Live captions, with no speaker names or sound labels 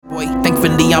boy.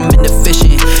 Thankfully, I'm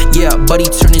inefficient. Yeah, buddy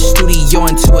turned his studio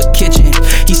into a kitchen.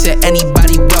 He said,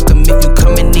 anybody welcome. If you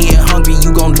come in here hungry,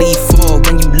 you gon' leave full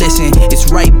when you listen.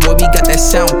 It's right, boy, we got that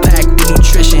sound packed with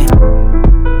nutrition.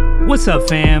 What's up,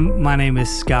 fam? My name is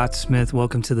Scott Smith.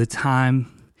 Welcome to the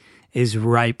Time is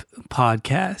Ripe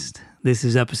podcast. This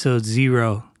is episode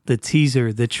 0, the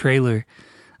teaser, the trailer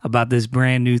about this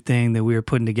brand new thing that we are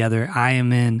putting together. I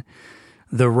am in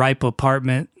the Ripe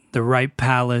apartment, the Ripe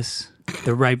Palace,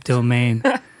 the Ripe Domain,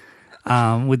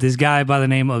 with this guy by the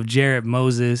name of Jarrett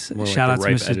Moses. More Shout like out the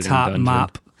to Ripe Mr. editing Top dungeon.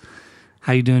 Mop.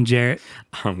 How you doing, Jarrett?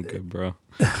 I'm good, bro.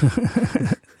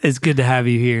 It's good to have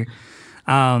you here.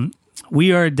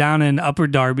 We are down in Upper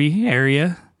Darby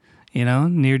area, you know,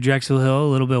 near Drexel Hill, a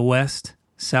little bit west,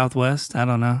 southwest, I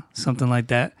don't know, something like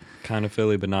that. Kind of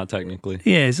Philly, but not technically.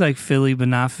 Yeah, it's like Philly, but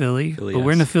not Philly. Philly, But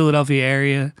we're in the yes. Philadelphia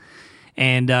area,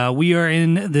 and we are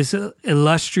in this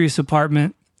illustrious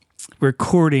apartment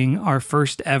recording our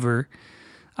first ever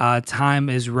Time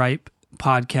is Ripe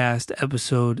podcast,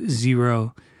 episode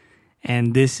 0.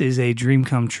 And this is a dream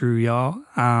come true, y'all.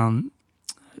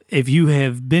 If you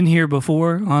have been here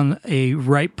before on a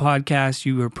Ripe podcast,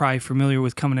 you are probably familiar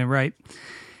with Coming in Ripe.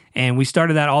 And we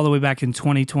started that all the way back in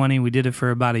 2020. We did it for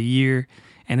about a year,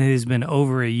 and it has been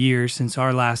over a year since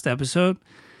our last episode.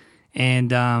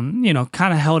 And, you know,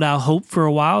 kind of held out hope for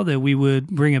a while that we would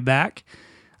bring it back.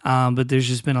 But there's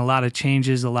just been a lot of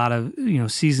changes, a lot of, you know,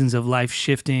 seasons of life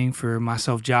shifting for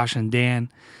myself, Josh, and Dan.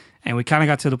 And we kind of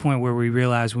got to the point where we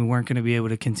realized we weren't going to be able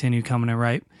to continue Coming in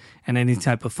Ripe in any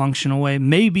type of functional way.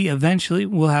 Maybe eventually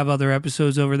we'll have other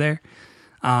episodes over there.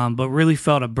 But really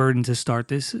felt a burden to start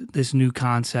this new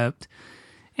concept.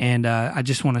 And I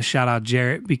just want to shout out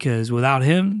Jarrett, because without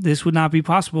him, this would not be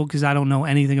possible, because I don't know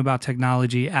anything about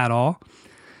technology at all.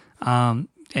 And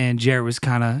Jarrett was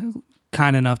kind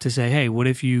enough to say, hey, what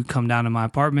if you come down to my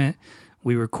apartment?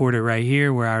 We record it right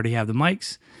here where I already have the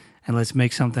mics, and let's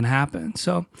make something happen.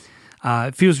 So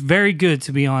it feels very good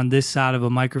to be on this side of a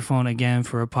microphone again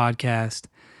for a podcast,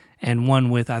 and one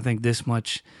with, I think, this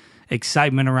much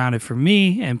excitement around it for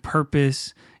me, and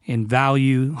purpose and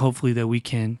value, hopefully, that we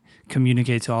can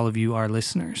communicate to all of you, our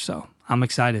listeners. So I'm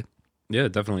excited. Yeah,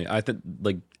 definitely. I think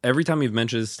like every time you've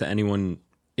mentioned this to anyone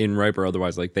in Ripe or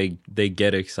otherwise, like they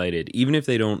get excited, even if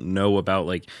they don't know about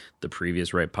like the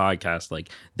previous Ripe podcast. Like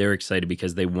they're excited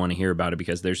because they want to hear about it,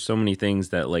 because there's so many things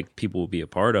that like people will be a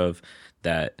part of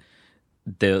that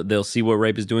they'll see what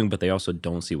Ripe is doing, but they also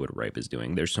don't see what Ripe is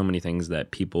doing. There's so many things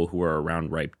that people who are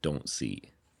around Ripe don't see.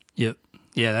 Yep.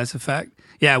 Yeah, that's a fact.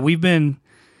 Yeah, we've been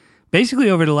basically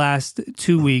over the last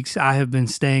 2 weeks, I have been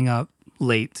staying up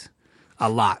late a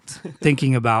lot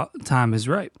thinking about Time is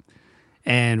Ripe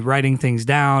and writing things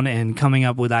down and coming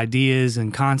up with ideas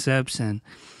and concepts and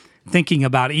thinking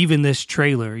about even this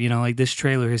trailer. You know, like this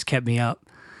trailer has kept me up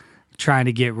trying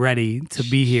to get ready to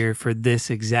be here for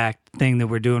this exact thing that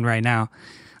we're doing right now,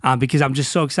 because I'm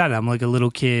just so excited. I'm like a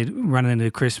little kid running into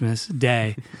Christmas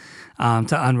Day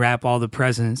to unwrap all the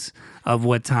presents of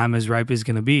what Time is Ripe is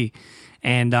going to be.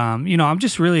 And, you know, I'm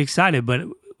just really excited. But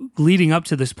leading up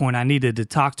to this point, I needed to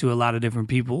talk to a lot of different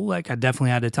people. Like I definitely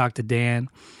had to talk to Dan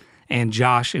and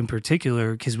Josh in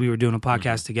particular, because we were doing a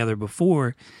podcast together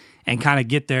before, and kind of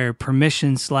get their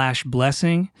permission /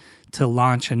 blessing to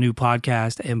launch a new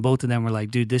podcast. And both of them were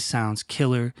like, dude, this sounds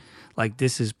killer. Like,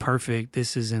 this is perfect.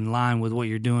 This is in line with what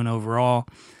you're doing overall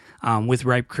with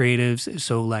Ripe Creatives.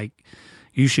 So, like,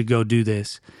 you should go do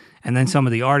this. And then some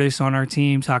of the artists on our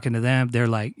team, talking to them, they're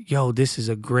like, yo, this is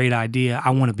a great idea.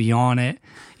 I want to be on it.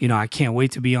 You know, I can't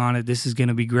wait to be on it. This is going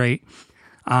to be great.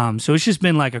 So it's just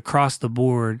been like across the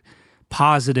board,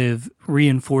 positive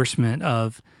reinforcement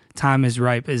of Time is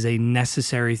Ripe is a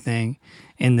necessary thing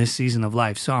in this season of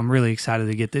life. So I'm really excited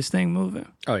to get this thing moving.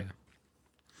 Oh, yeah.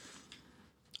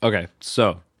 Okay,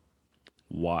 so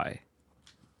why?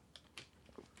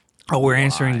 Oh, we're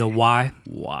answering the why.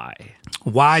 Why?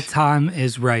 Why Time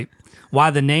is Ripe?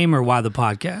 Why the name or why the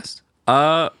podcast?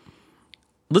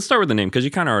 Let's start with the name, because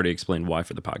you kind of already explained why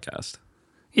for the podcast.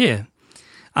 Yeah.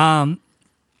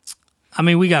 I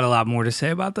mean, we got a lot more to say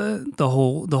about the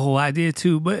whole idea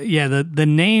too, but yeah, the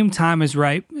name Time is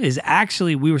Ripe is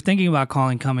actually, we were thinking about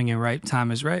calling Coming in Ripe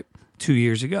Time is Ripe 2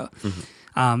 years ago.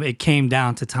 Mm-hmm. It came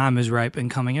down to Time is Ripe and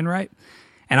Coming in Ripe,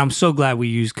 and I'm so glad we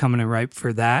used Coming in Ripe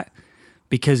for that,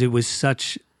 because it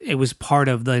was part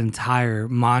of the entire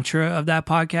mantra of that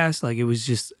podcast. Like, it was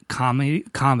just comedy.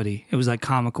 It was like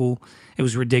comical. It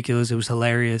was ridiculous. It was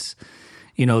hilarious.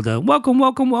 You know, the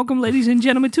welcome, ladies and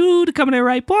gentlemen, to the Coming in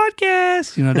Ripe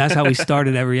podcast. You know, that's how we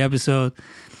started every episode.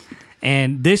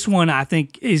 And this one, I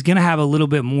think, is going to have a little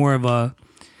bit more of a,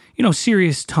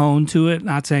 serious tone to it.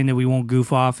 Not saying that we won't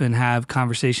goof off and have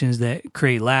conversations that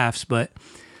create laughs, but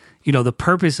the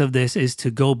purpose of this is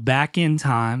to go back in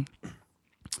time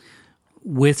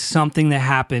with something that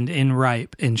happened in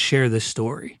Ripe and share the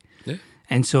story. Yeah.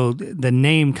 And so the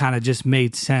name kind of just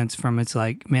made sense from it's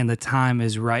like, man, the time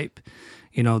is ripe.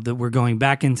 That we're going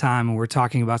back in time and we're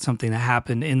talking about something that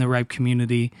happened in the Ripe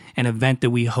community, an event that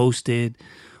we hosted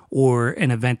or an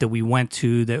event that we went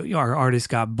to that our artist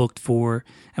got booked for.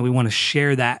 And we want to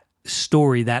share that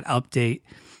story, that update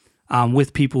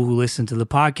with people who listen to the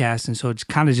podcast. And so it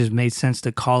kind of just made sense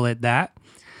to call it that.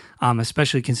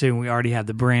 Especially considering we already had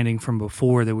the branding from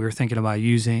before that we were thinking about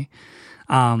using.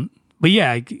 But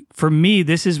yeah, for me,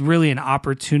 this is really an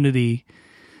opportunity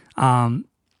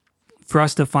for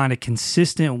us to find a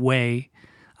consistent way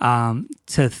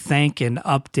to thank and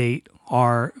update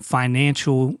our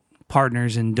financial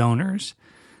partners and donors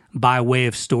by way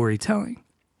of storytelling.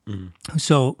 Mm-hmm.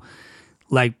 So,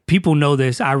 like, people know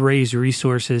this, I raise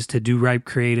resources to do Ripe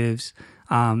Creatives.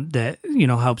 That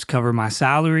helps cover my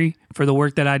salary for the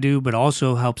work that I do, but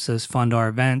also helps us fund our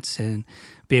events and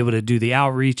be able to do the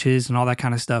outreaches and all that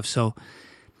kind of stuff. So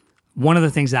one of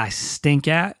the things that I stink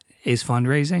at is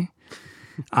fundraising,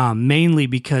 mainly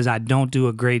because I don't do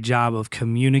a great job of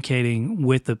communicating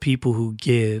with the people who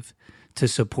give to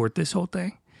support this whole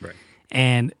thing. Right.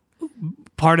 And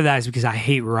part of that is because I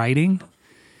hate writing.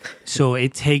 So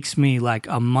it takes me like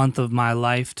a month of my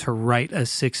life to write a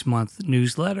 6-month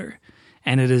newsletter.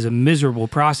 And it is a miserable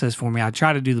process for me. I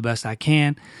try to do the best I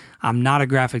can. I'm not a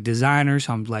graphic designer,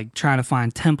 so I'm like trying to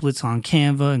find templates on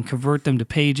Canva and convert them to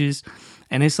pages.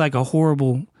 And it's like a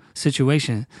horrible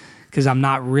situation because I'm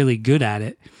not really good at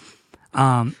it.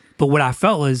 But what I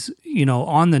felt was,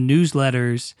 on the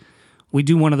newsletters, we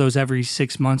do one of those every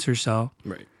 6 months or so.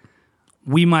 Right.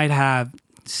 We might have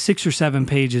 6 or 7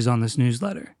 pages on this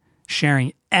newsletter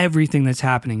sharing everything that's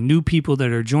happening, new people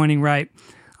that are joining Ripe,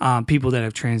 people that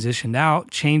have transitioned out,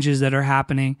 changes that are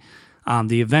happening,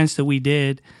 the events that we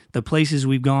did, the places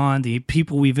we've gone, the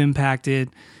people we've impacted,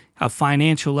 a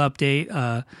financial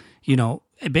update,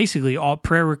 basically all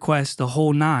prayer requests, the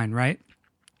whole 9, right?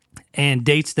 And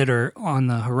dates that are on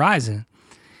the horizon.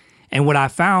 And what I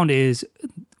found is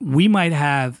we might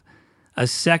have a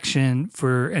section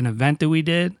for an event that we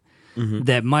did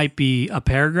that might be a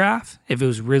paragraph if it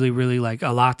was really, really like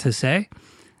a lot to say.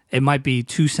 It might be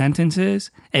 2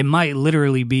 sentences. It might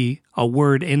literally be a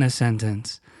word in a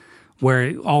sentence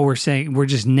where all we're saying, we're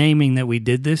just naming that we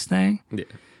did this thing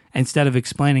instead of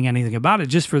explaining anything about it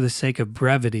just for the sake of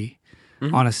brevity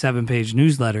on a 7-page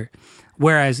newsletter.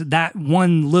 Whereas that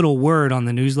one little word on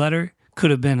the newsletter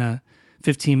could have been a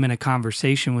 15-minute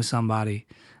conversation with somebody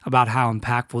about how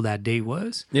impactful that date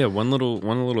was. Yeah, one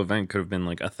little event could have been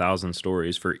like 1,000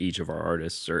 stories for each of our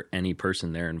artists or any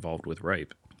person there involved with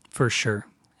Ripe. For sure.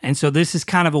 And so this is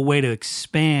kind of a way to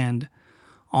expand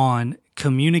on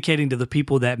communicating to the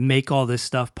people that make all this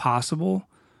stuff possible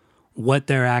what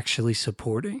they're actually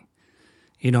supporting.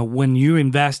 When you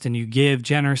invest and you give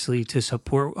generously to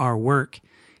support our work,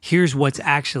 here's what's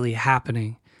actually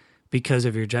happening because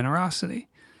of your generosity.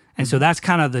 And so that's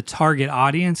kind of the target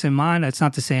audience in mind. That's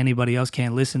not to say anybody else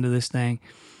can't listen to this thing.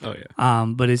 Oh, yeah.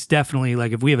 But it's definitely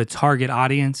like if we have a target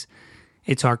audience,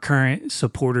 it's our current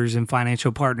supporters and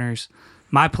financial partners.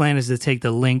 My plan is to take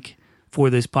the link for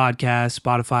this podcast,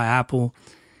 Spotify, Apple,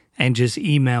 and just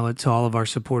email it to all of our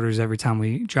supporters every time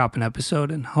we drop an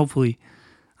episode. And hopefully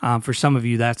for some of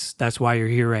you, that's why you're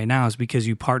here right now, is because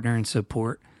you partner and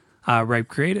support Ripe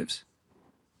Creatives.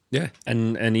 Yeah.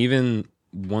 And even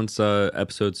once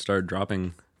episodes start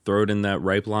dropping, throw it in that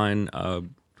Ripe line.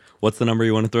 What's the number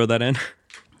you want to throw that in?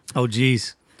 Oh,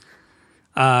 geez.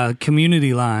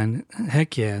 Community line.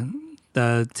 Heck yeah.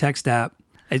 The text app.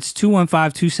 It's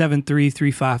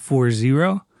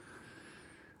 215-273-3540.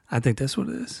 I think that's what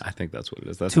it is. I think that's what it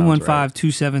is. That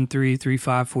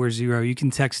 215-273-3540. You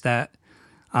can text that.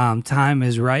 Time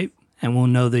is ripe, and we'll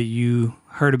know that you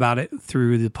heard about it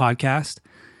through the podcast,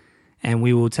 and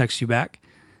we will text you back,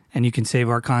 and you can save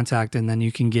our contact, and then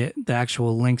you can get the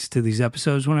actual links to these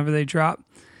episodes whenever they drop.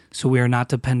 So we are not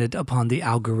dependent upon the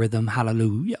algorithm.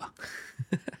 Hallelujah.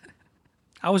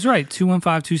 I was right.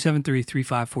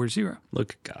 215-273-3540.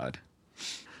 Look at God.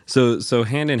 So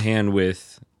hand in hand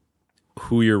with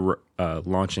who you're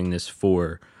launching this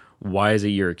for, why is it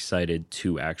you're excited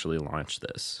to actually launch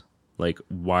this? Like,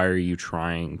 why are you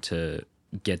trying to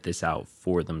get this out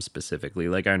for them specifically?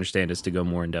 Like, I understand it's to go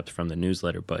more in depth from the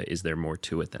newsletter, but is there more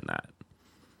to it than that?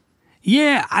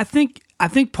 Yeah, I think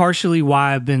partially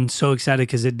why I've been so excited,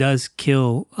 because it does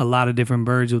kill a lot of different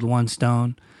birds with one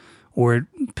stone, or it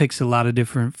picks a lot of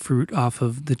different fruit off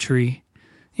of the tree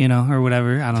or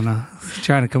whatever. I don't know.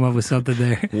 Trying to come up with something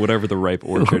there. Whatever the ripe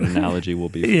orchard analogy will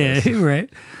be. For Yeah, this. right.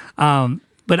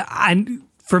 But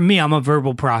for me, I'm a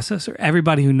verbal processor.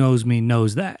 Everybody who knows me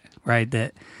knows that, right?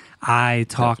 That I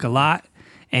talk a lot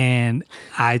and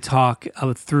I talk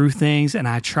through things, and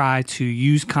I try to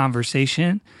use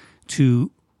conversation to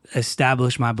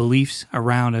establish my beliefs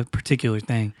around a particular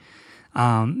thing.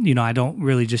 I don't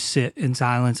really just sit in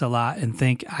silence a lot and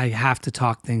think. I have to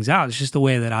talk things out. It's just the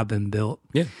way that I've been built.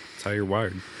 Yeah, that's how you're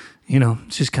wired.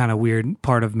 It's just kind of weird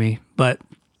part of me. But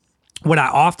what I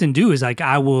often do is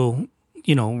I will,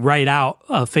 write out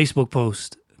a Facebook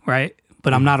post, right?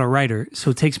 But I'm not a writer.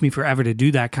 So it takes me forever to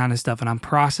do that kind of stuff. And I'm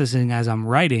processing as I'm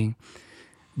writing.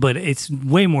 But it's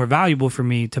way more valuable for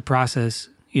me to process,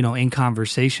 in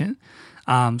conversation.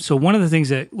 So one of the things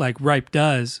that Ripe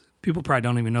does, people probably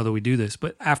don't even know that we do this,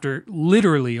 but after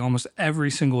literally almost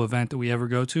every single event that we ever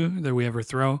go to, that we ever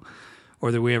throw,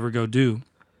 or that we ever go do,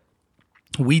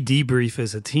 we debrief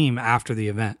as a team after the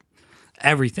event.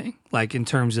 Everything, in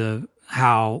terms of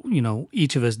how,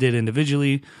 each of us did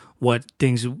individually, what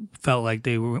things felt like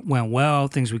they went well,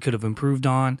 things we could have improved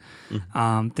on,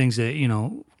 things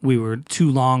that, we were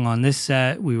too long on this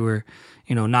set, we were,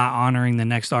 not honoring the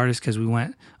next artist because we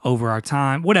went over our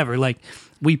time, whatever.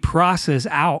 We process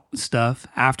out stuff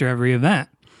after every event.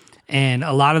 And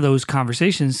a lot of those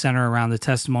conversations center around the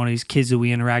testimonies, kids that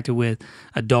we interacted with,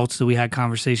 adults that we had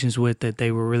conversations with that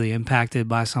they were really impacted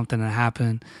by something that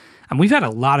happened. And we've had a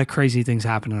lot of crazy things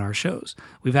happen in our shows.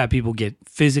 We've had people get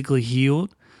physically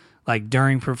healed,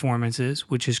 during performances,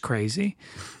 which is crazy.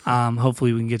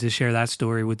 Hopefully we can get to share that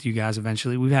story with you guys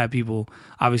eventually. We've had people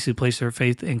obviously place their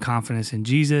faith and confidence in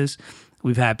Jesus.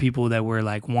 We've had people that were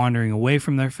wandering away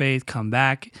from their faith come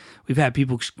back. We've had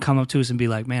people come up to us and be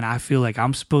like, man, I feel like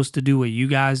I'm supposed to do what you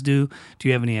guys do. Do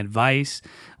you have any advice?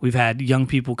 We've had young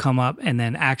people come up and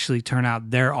then actually turn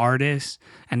out they're artists,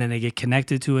 and then they get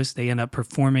connected to us. They end up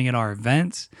performing at our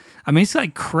events. I mean, it's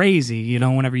crazy,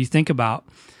 whenever you think about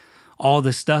all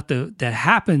the stuff that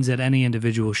happens at any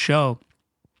individual show.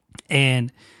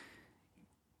 And,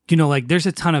 there's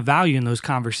a ton of value in those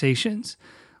conversations.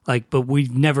 But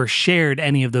we've never shared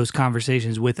any of those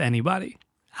conversations with anybody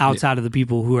outside of the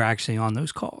people who are actually on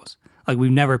those calls.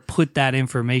 We've never put that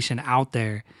information out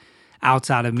there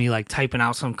outside of me, typing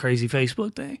out some crazy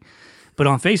Facebook thing. But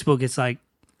on Facebook, it's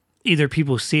either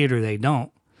people see it or they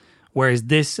don't. Whereas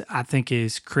this, I think,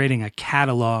 is creating a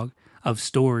catalog of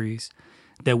stories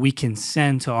that we can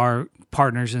send to our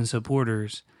partners and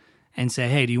supporters and say,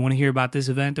 hey, do you want to hear about this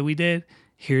event that we did?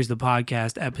 Here's the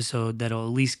podcast episode that'll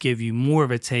at least give you more of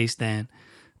a taste than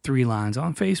 3 lines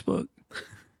on Facebook,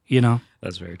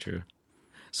 That's very true.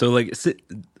 So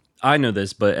I know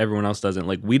this, but everyone else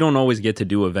doesn't. We don't always get to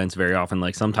do events very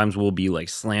often. Sometimes we'll be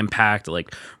slam packed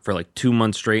for 2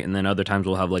 months straight, and then other times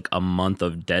we'll have a month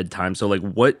of dead time. So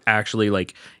what actually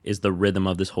is the rhythm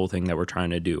of this whole thing that we're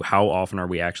trying to do? How often are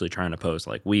we actually trying to post?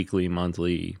 Weekly,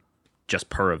 monthly,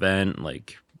 just per event?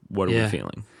 What are we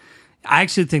feeling? I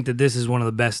actually think that this is one of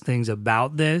the best things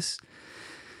about this,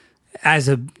 as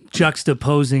a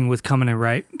juxtaposing with Coming in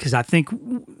Right, because I think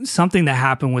something that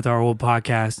happened with our old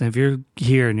podcast, and if you're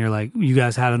here and you're you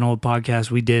guys had an old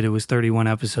podcast, we did, it was 31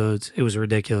 episodes, it was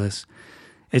ridiculous,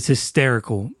 it's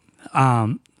hysterical.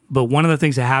 But one of the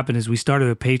things that happened is we started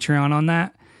a Patreon on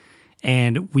that,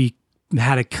 and we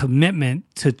had a commitment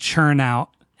to churn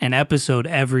out an episode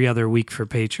every other week for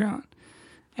Patreon,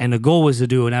 and the goal was to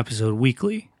do an episode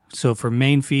weekly. So for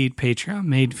main feed,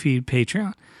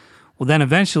 Patreon. Well, then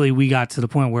eventually we got to the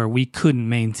point where we couldn't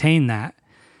maintain that,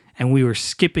 and we were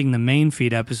skipping the main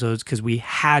feed episodes because we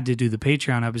had to do the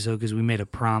Patreon episode because we made a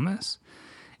promise.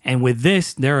 And with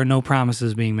this, there are no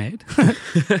promises being made.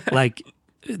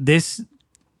 This,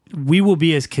 we will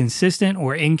be as consistent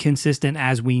or inconsistent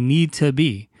as we need to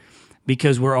be,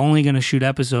 because we're only going to shoot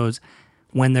episodes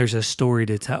when there's a story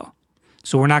to tell.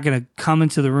 So we're not going to come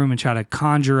into the room and try to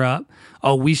conjure up,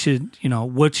 oh, we should,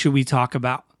 what should we talk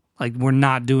about? We're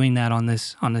not doing that on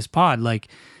this pod.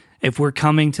 If we're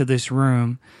coming to this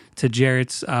room, to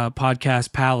Jarrett's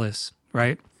podcast Palace,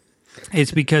 right? It's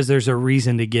because there's a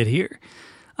reason to get here.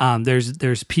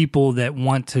 There's people that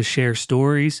want to share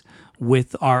stories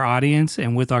with our audience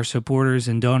and with our supporters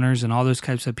and donors and all those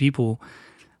types of people.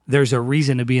 There's a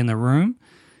reason to be in the room.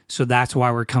 So that's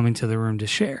why we're coming to the room to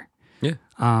share.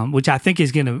 Yeah. Which I think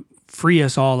is going to free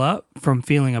us all up from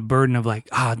feeling a burden of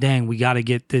dang, we got to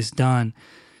get this done.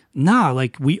 Nah,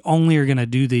 we only are going to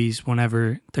do these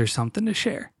whenever there's something to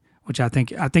share, which I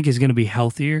think is going to be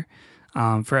healthier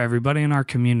for everybody in our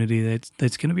community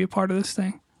that's going to be a part of this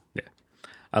thing. Yeah.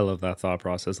 I love that thought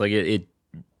process. It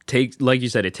like you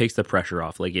said, it takes the pressure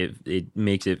off. Like it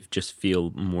makes it just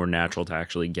feel more natural to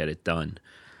actually get it done.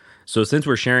 So since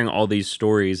we're sharing all these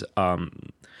stories,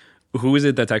 who is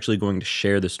it that's actually going to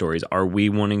share the stories? Are we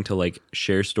wanting to like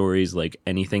share stories, like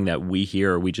anything that we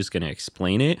hear? Are we just going to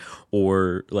explain it,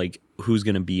 or like who's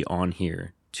going to be on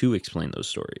here to explain those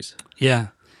stories? Yeah.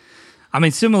 I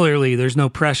mean, similarly, there's no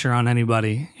pressure on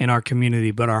anybody in our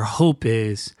community, but our hope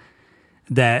is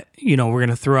that, we're going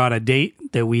to throw out a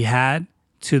date that we had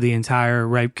to the entire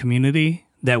Ripe community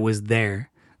that was there,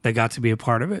 that got to be a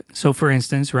part of it. So for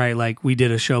instance, right, like we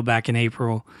did a show back in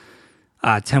April,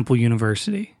 Temple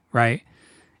University, right?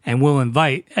 And we'll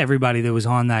invite everybody that was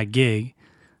on that gig.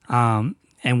 And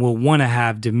we'll want to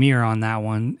have Demir on that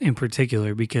one in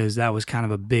particular, because that was kind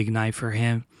of a big night for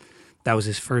him. That was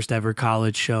his first ever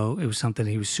college show. It was something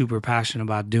he was super passionate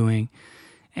about doing.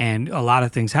 And a lot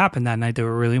of things happened that night that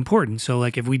were really important. So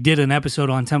like if we did an episode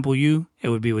on Temple U, it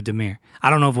would be with Demir.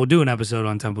 I don't know if we'll do an episode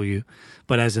on Temple U,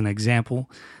 but as an example.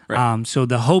 Right. So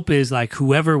the hope is like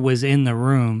whoever was in the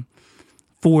room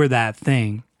for that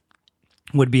thing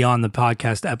would be on the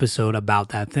podcast episode about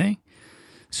that thing.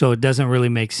 So it doesn't really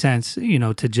make sense,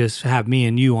 to just have me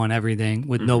and you on everything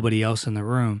with nobody else in the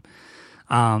room.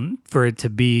 For it to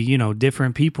be,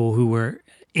 different people who were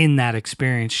in that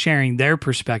experience, sharing their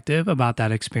perspective about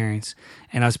that experience,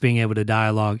 and us being able to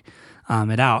dialogue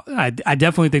it out. I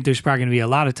definitely think there's probably going to be a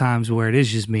lot of times where it is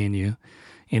just me and you,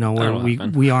 where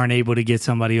we aren't able to get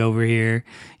somebody over here,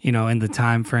 in the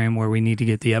time frame where we need to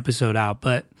get the episode out.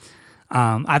 But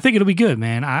I think it'll be good,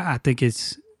 man. I think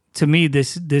it's, to me,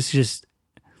 this just,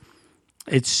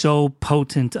 it's so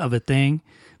potent of a thing,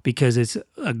 because it's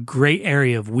a great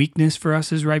area of weakness for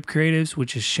us as Ripe Creatives,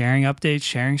 which is sharing updates,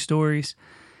 sharing stories.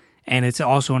 And it's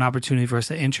also an opportunity for us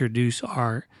to introduce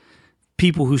our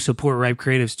people who support Ripe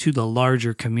Creatives to the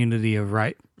larger community of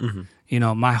Ripe.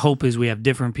 Mm-hmm. My hope is we have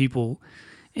different people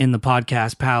in the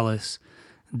podcast palace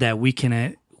that we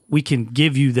can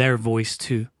give you their voice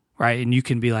to, right? And you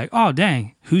can be like, oh,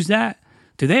 dang, who's that?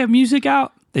 Do they have music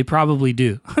out? They probably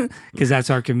do, because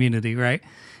that's our community, right?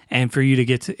 And for you to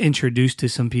get to introduce to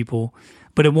some people,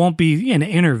 but it won't be an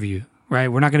interview, right?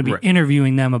 We're not going to be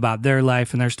interviewing them about their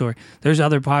life and their story. There's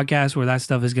other podcasts where that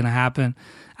stuff is going to happen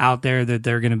out there that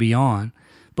they're going to be on.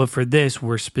 But for this,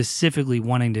 we're specifically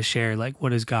wanting to share, like,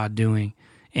 what is God doing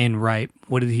in Ripe?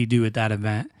 What did he do at that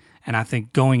event? And I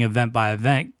think going event by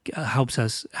event helps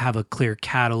us have a clear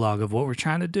catalog of what we're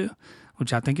trying to do,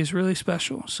 which I think is really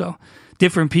special. So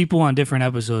different people on different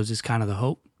episodes is kind of the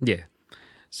hope. Yeah.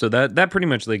 So that pretty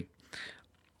much, like,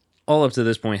 all up to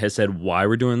this point has said why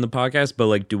we're doing the podcast, but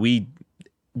like,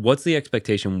 what's the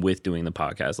expectation with doing the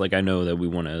podcast? Like, I know that we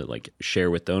want to like share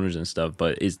with donors and stuff,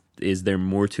 but is there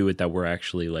more to it that we're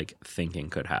actually like thinking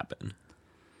could happen?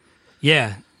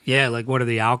 Yeah. Like, what are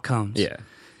the outcomes?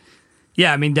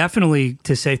 Yeah. I mean, definitely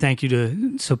to say thank you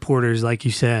to supporters, like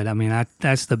you said. I mean,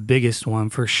 that's the biggest one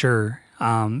for sure.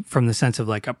 From the sense of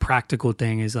like a practical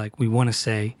thing is like, we want to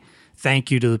say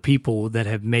thank you to the people that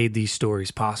have made these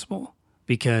stories possible,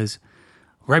 because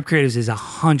Ripe Creatives is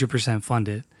 100%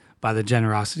 funded by the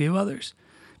generosity of others.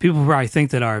 People probably think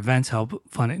that our events help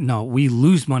fund it. No, we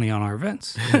lose money on our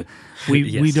events.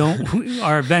 We don't.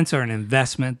 Our events are an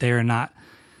investment. They are not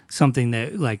something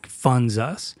that like funds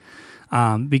us.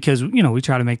 Because we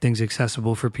try to make things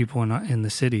accessible for people in the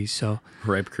city. So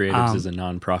Ripe Creatives is a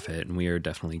nonprofit, and we are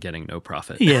definitely getting no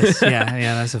profit. Yes,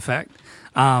 yeah, that's a fact.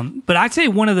 But I'd say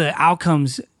one of the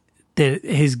outcomes that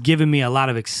has given me a lot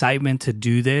of excitement to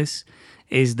do this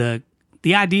is the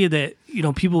idea that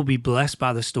people will be blessed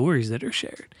by the stories that are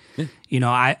shared. Yeah.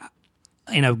 I,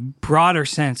 in a broader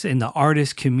sense, in the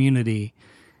artist Christian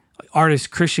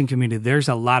community, there's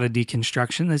a lot of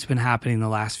deconstruction that's been happening the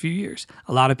last few years.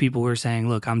 A lot of people who are saying,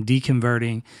 look, I'm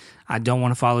deconverting. I don't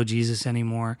want to follow Jesus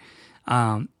anymore.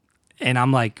 And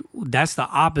I'm like, that's the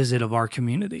opposite of our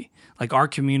community. Like, our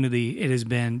community, it has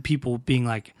been people being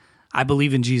like, I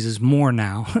believe in Jesus more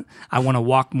now. I want to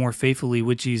walk more faithfully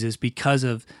with Jesus because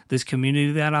of this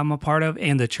community that I'm a part of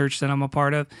and the church that I'm a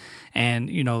part of. And,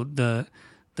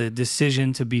 the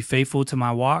decision to be faithful to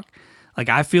my walk. Like,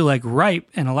 I feel like Ripe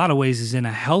in a lot of ways is in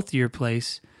a healthier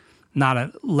place, not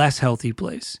a less healthy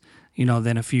place,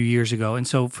 than a few years ago. And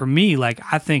so for me, like,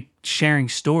 I think sharing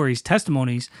stories,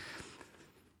 testimonies,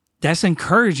 that's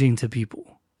encouraging to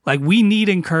people. Like, we need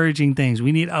encouraging things.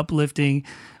 We need uplifting,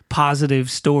 positive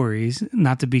stories,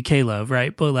 not to be Caleb,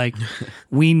 right? But like,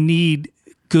 we need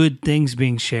good things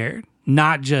being shared,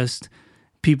 not just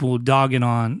people dogging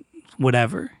on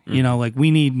whatever, like we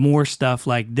need more stuff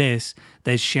like this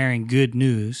that's sharing good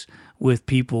news with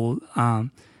people.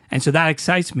 And And so that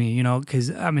excites me,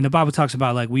 because I mean, the Bible talks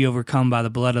about like we overcome by the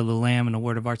blood of the Lamb and the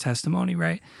word of our testimony,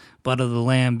 right? Blood of the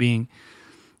Lamb being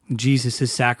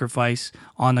Jesus' sacrifice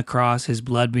on the cross, his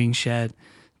blood being shed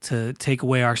to take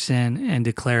away our sin and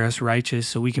declare us righteous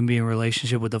so we can be in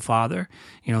relationship with the Father,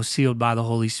 sealed by the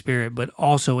Holy Spirit, but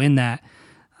also in that,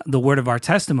 the word of our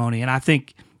testimony. And I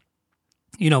think,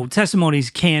 testimonies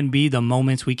can be the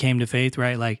moments we came to faith,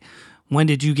 right? Like, when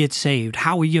did you get saved?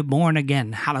 How were you born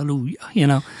again?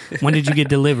 Hallelujah. When did you get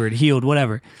delivered, healed,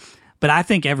 whatever. But I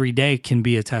think every day can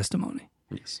be a testimony.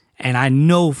 Yes. And I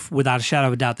know without a shadow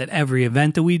of a doubt that every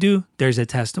event that we do, there's a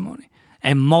testimony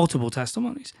and multiple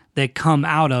testimonies that come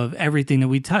out of everything that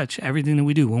we touch, everything that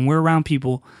we do. When we're around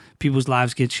people, people's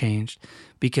lives get changed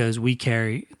because we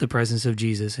carry the presence of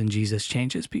Jesus and Jesus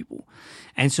changes people.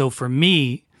 And so for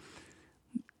me,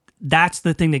 that's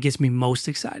the thing that gets me most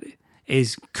excited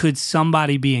is could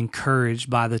somebody be encouraged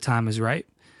by the time is right?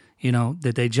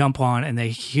 That they jump on and they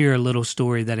hear a little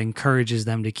story that encourages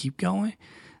them to keep going,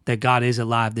 that God is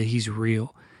alive, that he's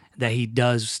real, that he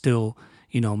does still,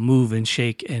 move and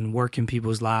shake and work in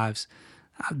people's lives.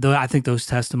 I think those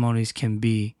testimonies can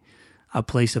be a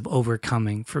place of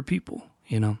overcoming for people,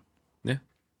 Yeah.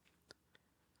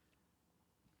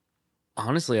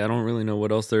 Honestly, I don't really know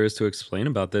what else there is to explain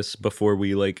about this before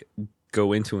we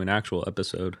go into an actual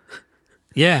episode.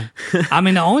 Yeah. I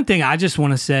mean, the only thing I just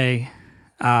want to say,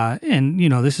 and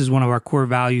this is one of our core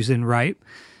values in Ripe,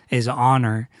 is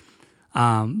honor.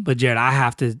 But Jared, I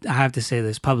have to say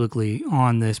this publicly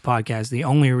on this podcast. The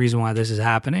only reason why this is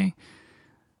happening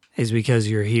is because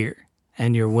you're here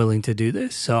and you're willing to do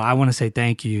this. So I want to say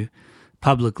thank you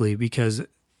publicly because,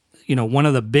 one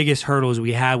of the biggest hurdles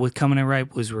we had with coming in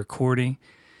Ripe was recording,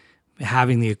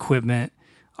 having the equipment,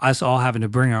 us all having to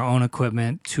bring our own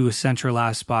equipment to a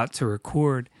centralized spot to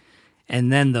record.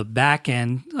 And then the back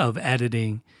end of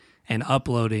editing and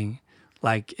uploading,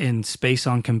 like in space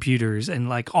on computers and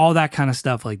like all that kind of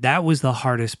stuff. Like that was the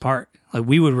hardest part. Like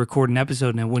we would record an episode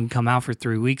and it wouldn't come out for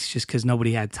 3 weeks just because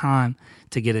nobody had time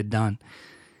to get it done.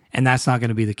 And that's not going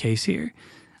to be the case here.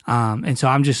 And so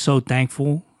I'm just so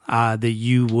thankful that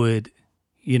you would,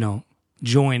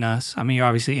 join us. I mean, you're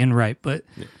obviously in Ripe, but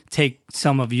take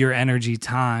some of your energy,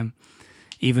 time,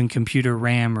 even computer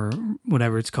RAM or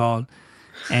whatever it's called,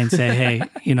 and say,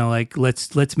 hey,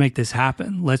 let's make this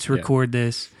happen. Let's record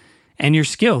this. And your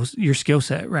skill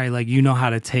set, right? Like, how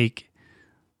to take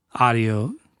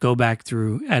audio, go back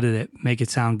through, edit it, make it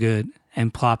sound good,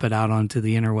 and plop it out onto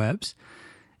the interwebs.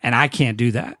 And I can't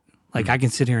do that. Like, I can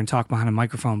sit here and talk behind a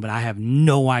microphone, but I have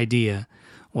no idea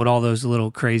what all those little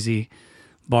crazy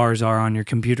bars are on your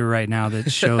computer right now that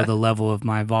show the level of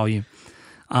my volume.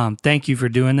 Thank you for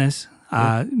doing this.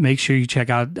 Make sure you check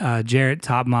out Jarrett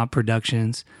Top Mop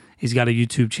Productions. He's got a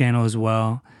YouTube channel as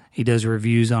well. He does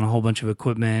reviews on a whole bunch of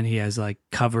equipment. He has like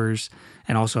covers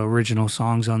and also original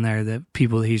songs on there that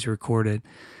people that he's recorded.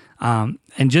 And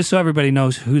just so everybody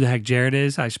knows who the heck Jarrett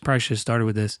is, I probably should have started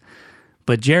with this.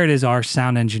 But Jarrett is our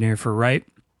sound engineer for Ripe.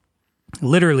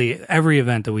 Literally every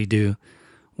event that we do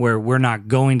where we're not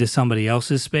going to somebody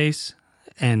else's space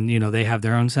and, they have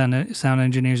their own sound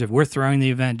engineers. If we're throwing the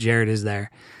event, Jarrett is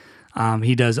there.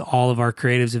 He does all of our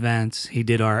creatives events. He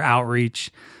did our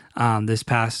outreach this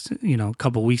past,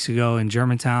 couple weeks ago in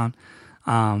Germantown.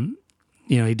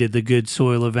 He did the Good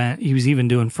Soil event. He was even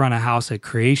doing front of house at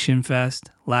Creation Fest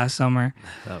last summer.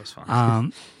 That was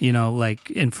fun.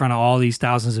 Like in front of all these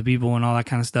thousands of people and all that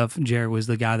kind of stuff. Jared was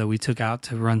the guy that we took out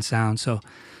to run sound. So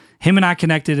him and I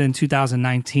connected in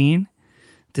 2019,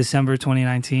 December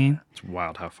 2019. It's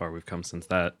wild how far we've come since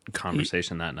that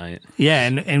conversation that night. Yeah,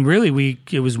 and really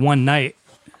it was one night.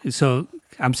 So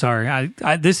I'm sorry.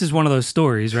 I this is one of those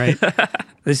stories, right?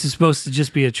 This is supposed to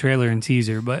just be a trailer and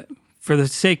teaser, but for the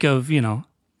sake of,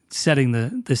 setting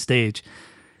the stage.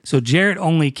 So Jarrett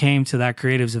only came to that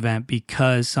creatives event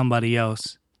because somebody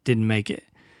else didn't make it.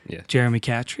 Yeah. Jeremy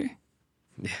Catry.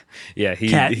 Yeah,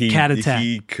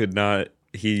 he could not.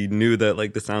 He knew that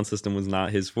like the sound system was not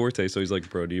his forte, so he's like,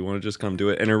 "Bro, do you want to just come do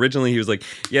it?" And originally he was like,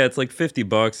 "Yeah, it's like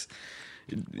 $50.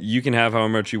 You can have how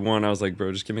much you want." I was like,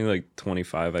 "Bro, just give me like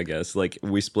 25, I guess." Like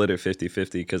we split it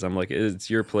 50-50 because I'm like, "It's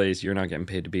your place. You're not getting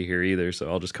paid to be here either, so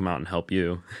I'll just come out and help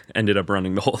you." Ended up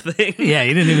running the whole thing. Yeah,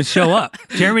 he didn't even show up.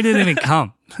 Jeremy didn't even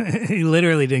come. He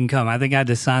literally didn't come. I think I had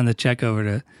to sign the check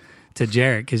over to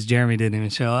Jarrett because Jeremy didn't even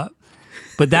show up.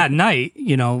 But that night,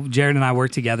 Jared and I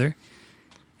worked together.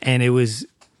 And it was,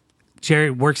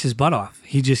 Jared works his butt off.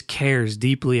 He just cares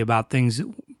deeply about things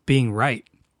being right.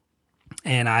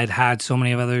 And I'd had so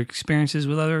many other experiences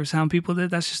with other sound people that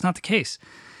that's just not the case.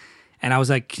 And I was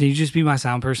like, can you just be my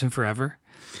sound person forever?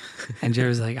 And Jared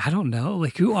was like, I don't know.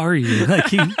 Like, who are you? Like,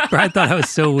 Brad thought I was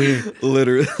so weird.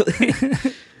 Literally.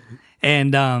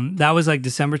 And that was like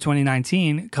December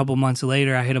 2019. A couple months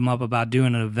later, I hit him up about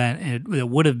doing an event. It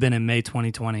would have been in May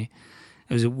 2020.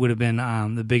 It would have been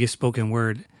the biggest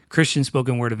Christian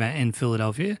spoken word event in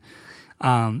Philadelphia,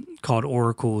 called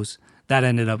Oracles. That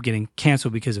ended up getting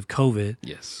canceled because of COVID.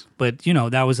 Yes. But, you know,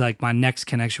 that was like my next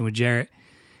connection with Jarrett.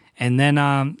 And then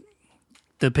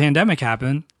the pandemic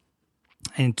happened.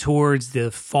 And towards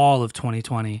the fall of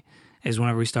 2020 is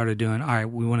whenever we started doing, all right,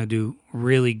 we want to do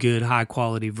really good, high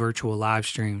quality virtual live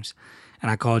streams.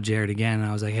 And I called Jared again and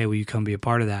I was like, hey, will you come be a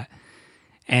part of that?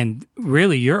 And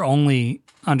really, your only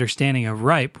understanding of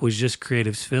Ripe was just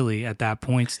Creatives Philly at that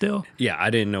point still. Yeah,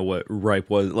 I didn't know what Ripe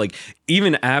was. Like,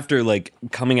 even after like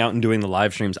coming out and doing the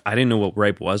live streams, I didn't know what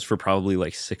Ripe was for probably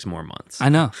like 6 more months. I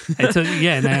know. And so,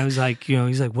 yeah, and then I was like, you know,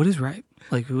 he's like, what is Ripe?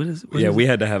 Like, what is we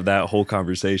had to have that whole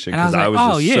conversation because I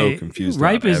was just so confused.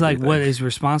 Ripe is everything. like what is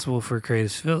responsible for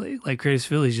Creatives Philly. Like, Creatives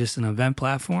Philly is just an event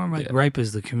platform. Like, Ripe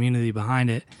is the community behind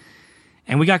it.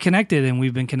 And we got connected, and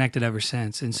we've been connected ever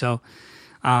since. And so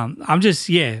I'm just,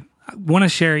 I want to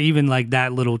share even like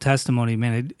that little testimony,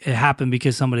 man. It happened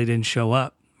because somebody didn't show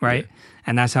up, right? Yeah.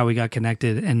 And that's how we got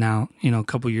connected. And now, you know, a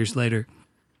couple years later,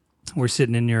 we're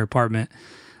sitting in your apartment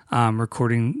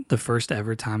recording the first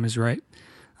ever Time is Right.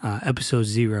 Episode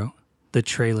 0, the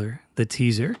trailer, the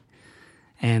teaser.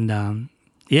 And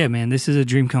man, this is a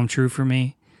dream come true for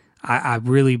me. I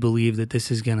really believe that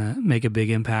this is going to make a big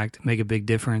impact, make a big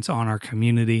difference on our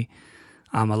community,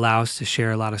 allow us to share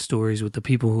a lot of stories with the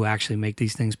people who actually make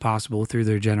these things possible through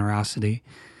their generosity.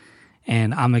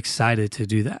 And I'm excited to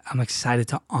do that. I'm excited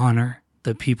to honor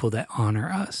the people that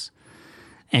honor us.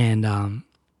 And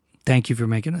thank you for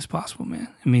making this possible, man.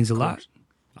 It means a lot.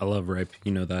 I love Ripe.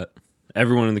 You know that.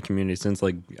 Everyone in the community, since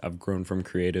like I've grown from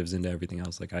creatives into everything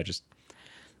else, like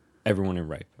everyone in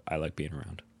Ripe, I like being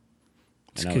around.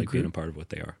 And I like being a part of what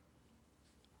they are.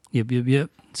 Yep.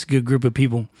 It's a good group of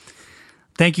people.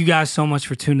 Thank you guys so much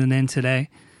for tuning in today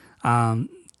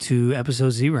to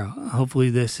episode 0. Hopefully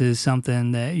this is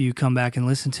something that you come back and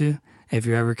listen to if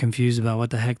you're ever confused about what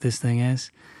the heck this thing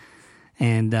is.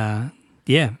 And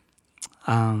we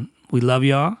love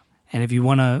y'all. And if you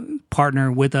want to partner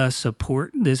with us,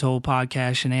 support this whole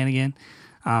podcast shenanigan,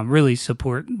 really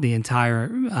support the entire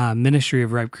ministry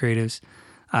of Ripe Creatives,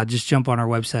 just jump on our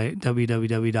website,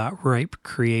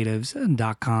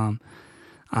 www.ripecreatives.com,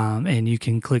 and you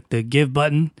can click the give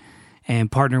button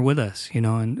and partner with us. You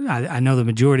know, and I know the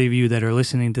majority of you that are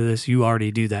listening to this, you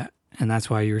already do that, and that's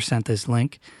why you were sent this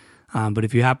link. But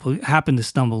if you happen to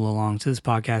stumble along to this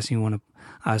podcast and you want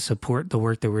to support the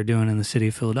work that we're doing in the city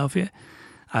of Philadelphia,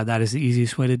 that is the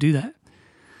easiest way to do that.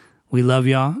 We love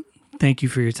y'all. Thank you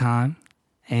for your time.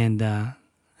 And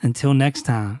until next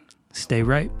time, stay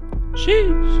ripe.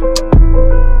 Sheesh.